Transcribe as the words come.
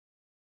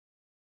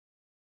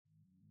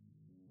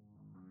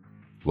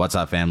What's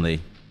up,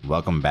 family?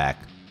 Welcome back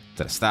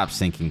to the Stop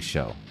Sinking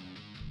Show,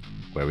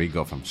 where we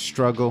go from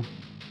struggle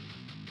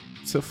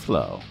to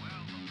flow.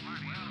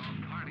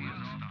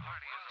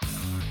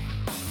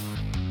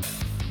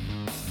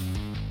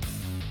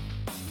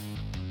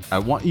 I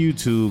want you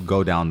to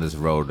go down this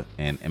road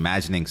and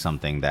imagining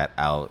something that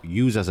I'll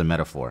use as a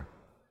metaphor.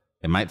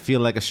 It might feel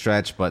like a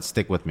stretch, but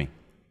stick with me.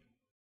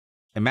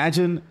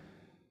 Imagine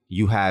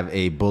you have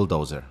a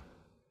bulldozer,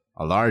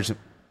 a large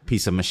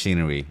piece of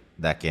machinery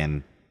that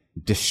can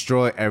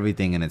destroy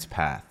everything in its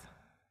path.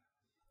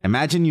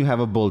 Imagine you have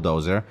a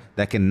bulldozer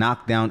that can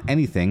knock down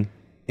anything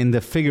in the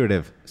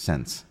figurative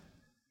sense.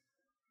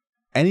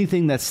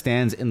 Anything that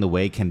stands in the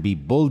way can be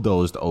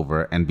bulldozed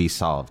over and be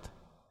solved.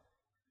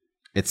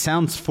 It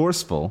sounds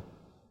forceful,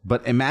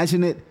 but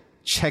imagine it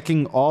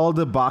checking all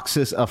the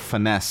boxes of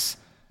finesse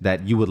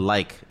that you would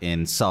like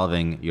in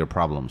solving your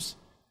problems.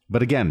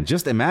 But again,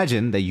 just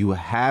imagine that you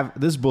have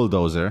this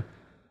bulldozer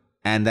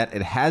and that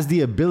it has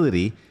the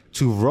ability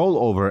to roll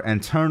over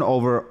and turn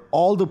over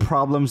all the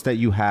problems that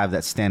you have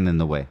that stand in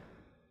the way.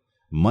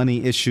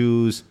 Money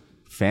issues,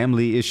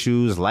 family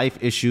issues,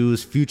 life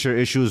issues, future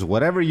issues,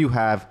 whatever you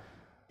have,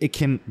 it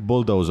can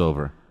bulldoze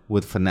over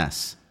with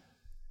finesse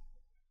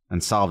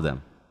and solve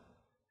them.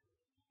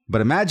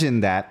 But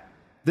imagine that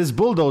this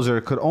bulldozer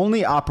could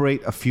only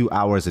operate a few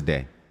hours a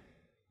day.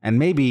 And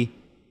maybe,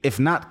 if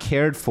not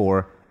cared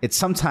for, it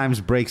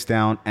sometimes breaks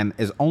down and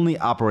is only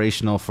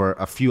operational for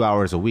a few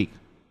hours a week.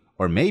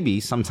 Or maybe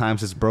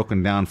sometimes it's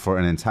broken down for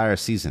an entire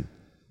season.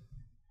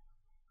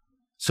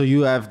 So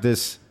you have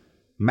this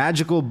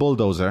magical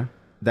bulldozer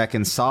that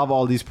can solve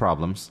all these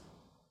problems,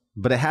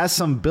 but it has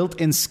some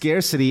built-in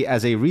scarcity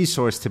as a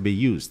resource to be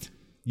used.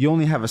 You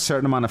only have a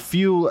certain amount of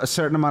fuel, a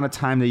certain amount of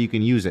time that you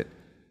can use it.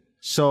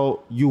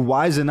 So you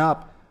wisen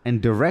up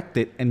and direct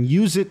it and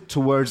use it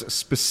towards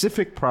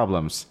specific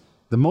problems,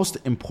 the most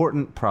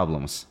important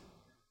problems.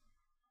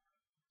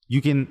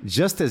 You can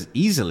just as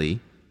easily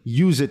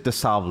use it to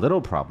solve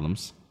little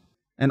problems.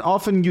 And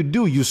often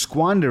you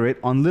squander it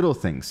on little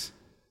things.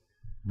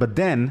 But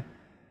then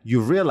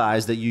you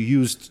realize that you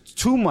used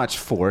too much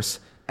force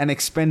and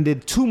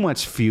expended too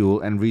much fuel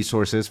and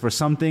resources for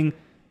something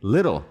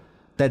little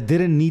that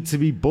didn't need to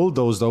be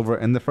bulldozed over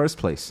in the first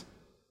place.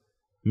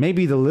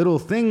 Maybe the little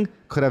thing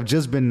could have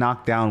just been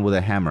knocked down with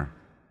a hammer.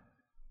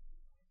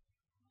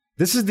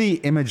 This is the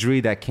imagery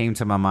that came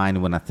to my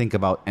mind when I think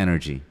about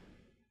energy.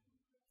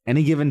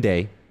 Any given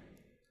day,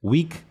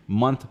 week,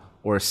 month,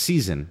 or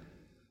season,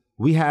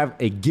 we have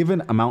a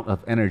given amount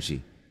of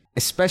energy,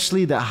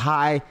 especially the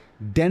high,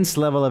 dense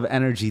level of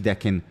energy that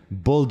can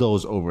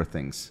bulldoze over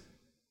things.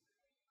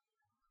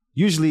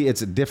 Usually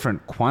it's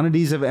different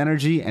quantities of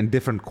energy and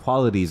different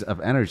qualities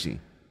of energy.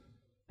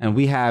 And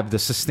we have the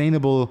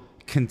sustainable,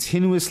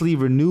 continuously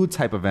renewed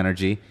type of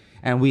energy,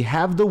 and we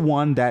have the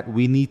one that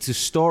we need to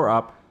store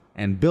up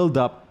and build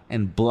up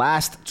and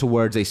blast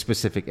towards a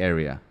specific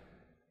area.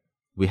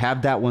 We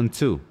have that one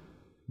too,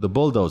 the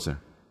bulldozer.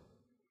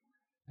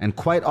 And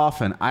quite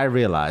often I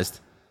realized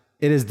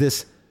it is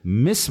this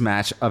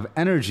mismatch of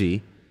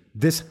energy,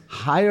 this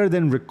higher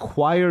than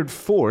required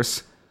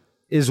force,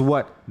 is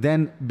what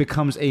then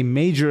becomes a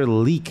major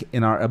leak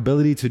in our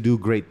ability to do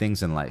great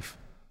things in life.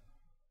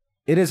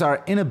 It is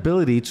our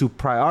inability to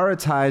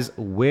prioritize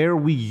where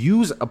we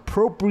use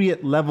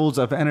appropriate levels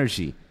of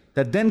energy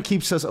that then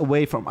keeps us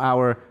away from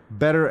our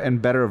better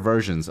and better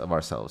versions of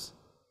ourselves.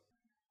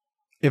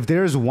 If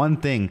there is one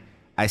thing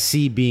I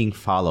see being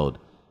followed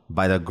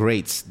by the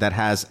greats that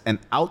has an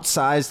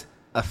outsized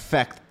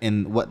effect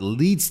in what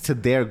leads to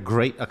their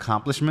great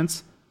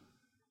accomplishments,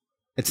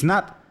 it's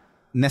not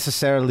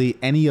necessarily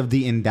any of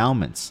the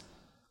endowments,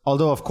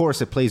 although of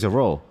course it plays a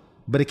role,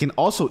 but it can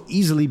also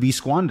easily be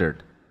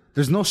squandered.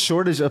 There's no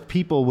shortage of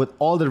people with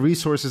all the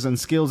resources and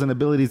skills and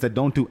abilities that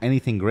don't do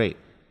anything great.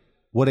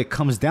 What it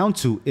comes down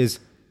to is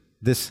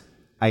this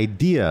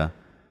idea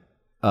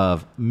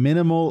of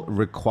minimal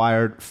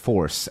required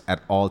force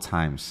at all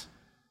times.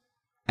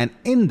 And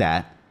in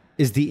that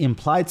is the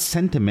implied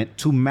sentiment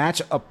to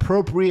match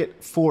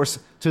appropriate force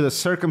to the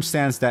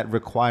circumstance that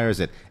requires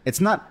it. It's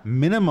not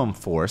minimum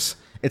force.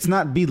 It's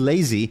not be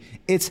lazy.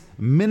 It's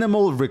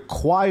minimal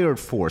required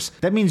force.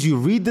 That means you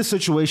read the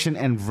situation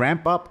and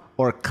ramp up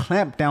or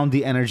clamp down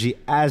the energy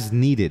as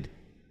needed.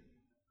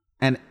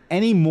 And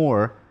any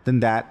more than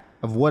that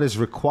of what is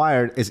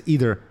required is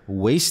either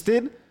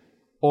wasted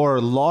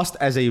or lost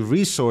as a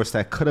resource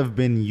that could have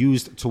been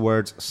used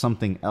towards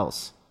something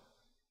else.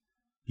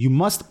 You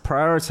must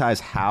prioritize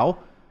how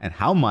and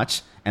how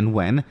much and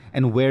when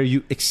and where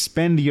you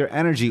expend your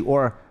energy,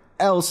 or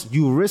else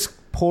you risk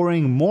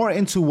pouring more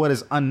into what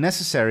is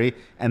unnecessary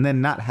and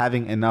then not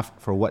having enough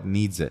for what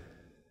needs it.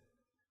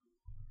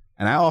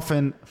 And I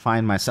often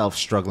find myself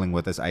struggling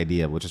with this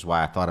idea, which is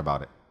why I thought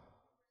about it.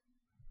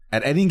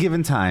 At any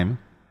given time,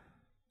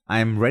 I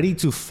am ready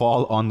to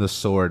fall on the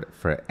sword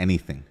for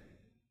anything.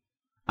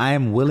 I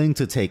am willing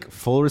to take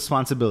full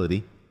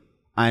responsibility.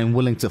 I am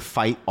willing to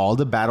fight all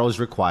the battles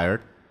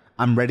required.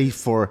 I'm ready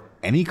for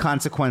any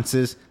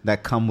consequences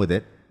that come with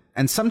it.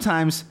 And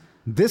sometimes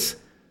this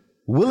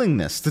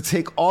willingness to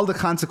take all the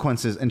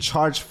consequences and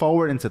charge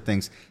forward into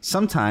things,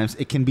 sometimes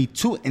it can be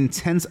too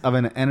intense of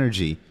an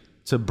energy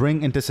to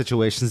bring into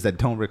situations that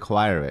don't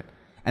require it.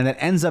 And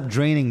that ends up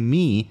draining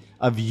me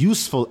of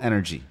useful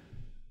energy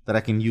that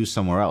I can use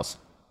somewhere else.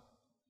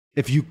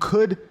 If you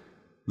could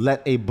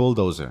let a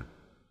bulldozer,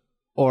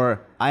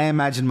 or I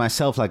imagine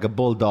myself like a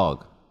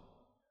bulldog,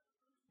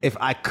 if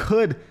I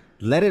could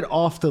let it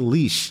off the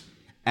leash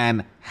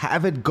and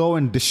have it go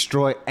and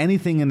destroy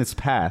anything in its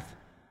path,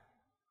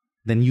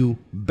 then you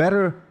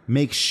better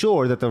make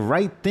sure that the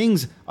right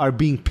things are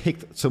being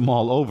picked to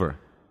maul over.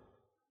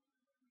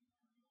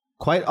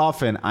 Quite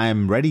often, I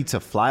am ready to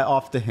fly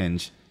off the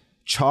hinge,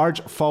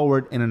 charge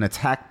forward in an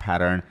attack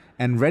pattern,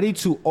 and ready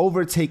to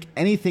overtake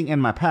anything in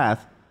my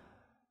path.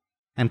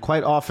 And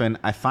quite often,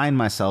 I find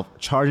myself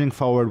charging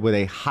forward with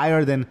a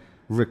higher than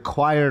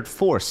required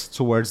force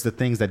towards the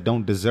things that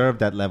don't deserve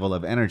that level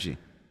of energy.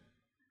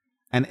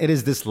 And it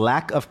is this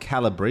lack of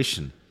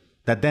calibration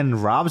that then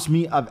robs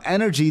me of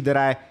energy that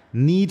I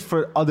need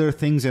for other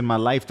things in my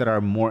life that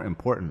are more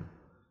important.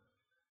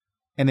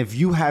 And if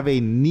you have a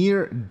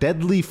near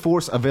deadly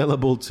force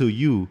available to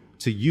you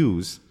to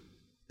use,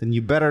 then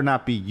you better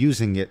not be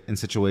using it in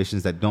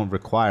situations that don't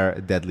require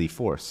a deadly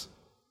force.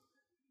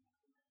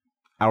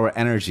 Our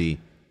energy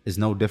is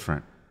no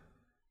different.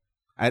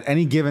 At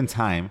any given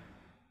time,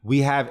 we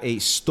have a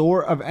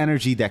store of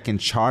energy that can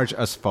charge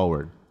us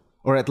forward,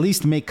 or at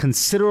least make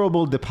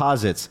considerable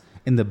deposits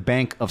in the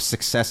bank of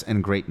success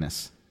and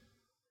greatness.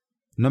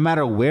 No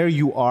matter where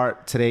you are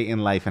today in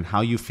life and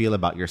how you feel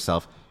about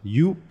yourself,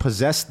 you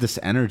possess this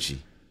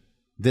energy,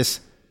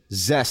 this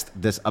zest,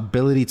 this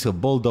ability to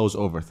bulldoze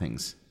over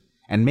things.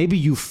 And maybe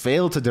you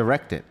fail to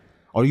direct it,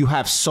 or you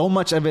have so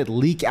much of it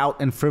leak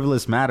out in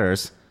frivolous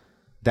matters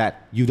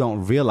that you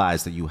don't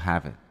realize that you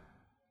have it.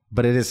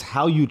 But it is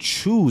how you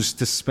choose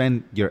to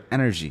spend your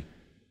energy,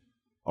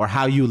 or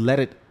how you let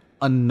it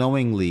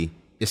unknowingly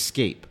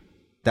escape,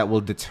 that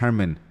will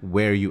determine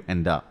where you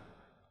end up.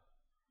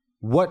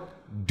 What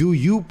do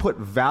you put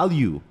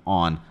value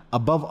on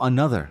above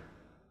another?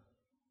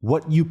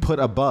 What you put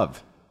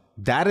above,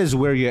 that is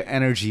where your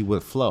energy will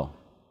flow.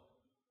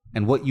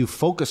 And what you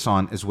focus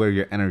on is where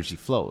your energy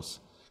flows.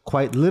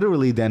 Quite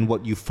literally, then,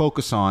 what you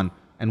focus on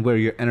and where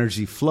your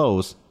energy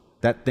flows,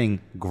 that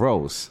thing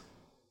grows.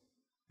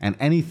 And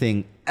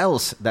anything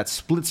else that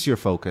splits your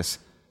focus,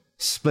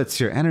 splits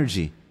your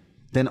energy,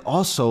 then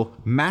also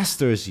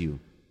masters you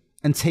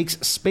and takes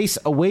space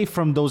away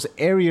from those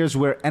areas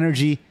where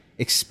energy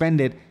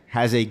expended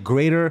has a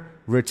greater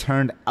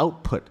returned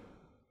output,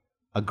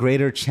 a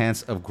greater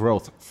chance of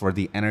growth for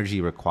the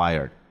energy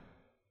required.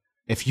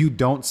 If you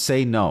don't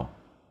say no,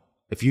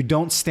 if you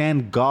don't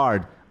stand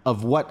guard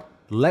of what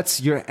lets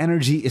your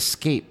energy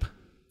escape,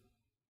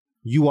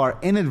 you are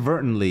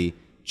inadvertently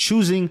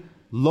choosing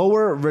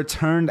lower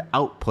returned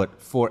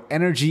output for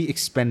energy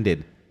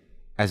expended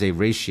as a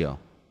ratio.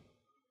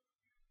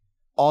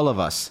 All of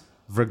us,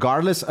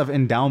 regardless of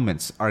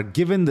endowments, are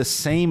given the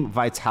same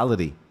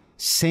vitality,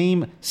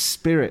 same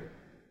spirit,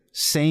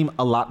 same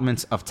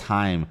allotments of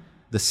time,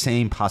 the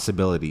same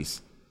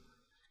possibilities.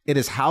 It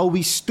is how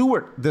we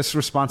steward this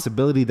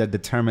responsibility that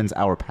determines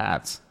our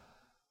paths.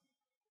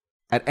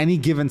 At any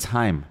given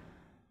time,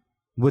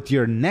 with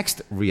your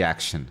next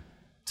reaction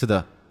to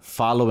the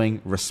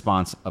following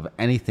response of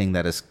anything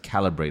that is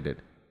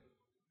calibrated,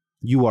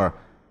 you are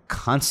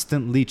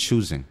constantly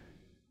choosing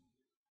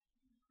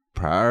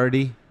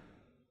priority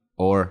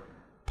or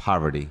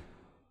poverty.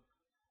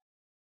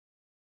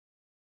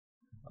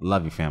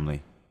 Love you,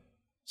 family.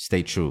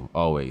 Stay true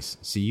always.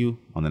 See you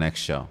on the next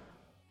show.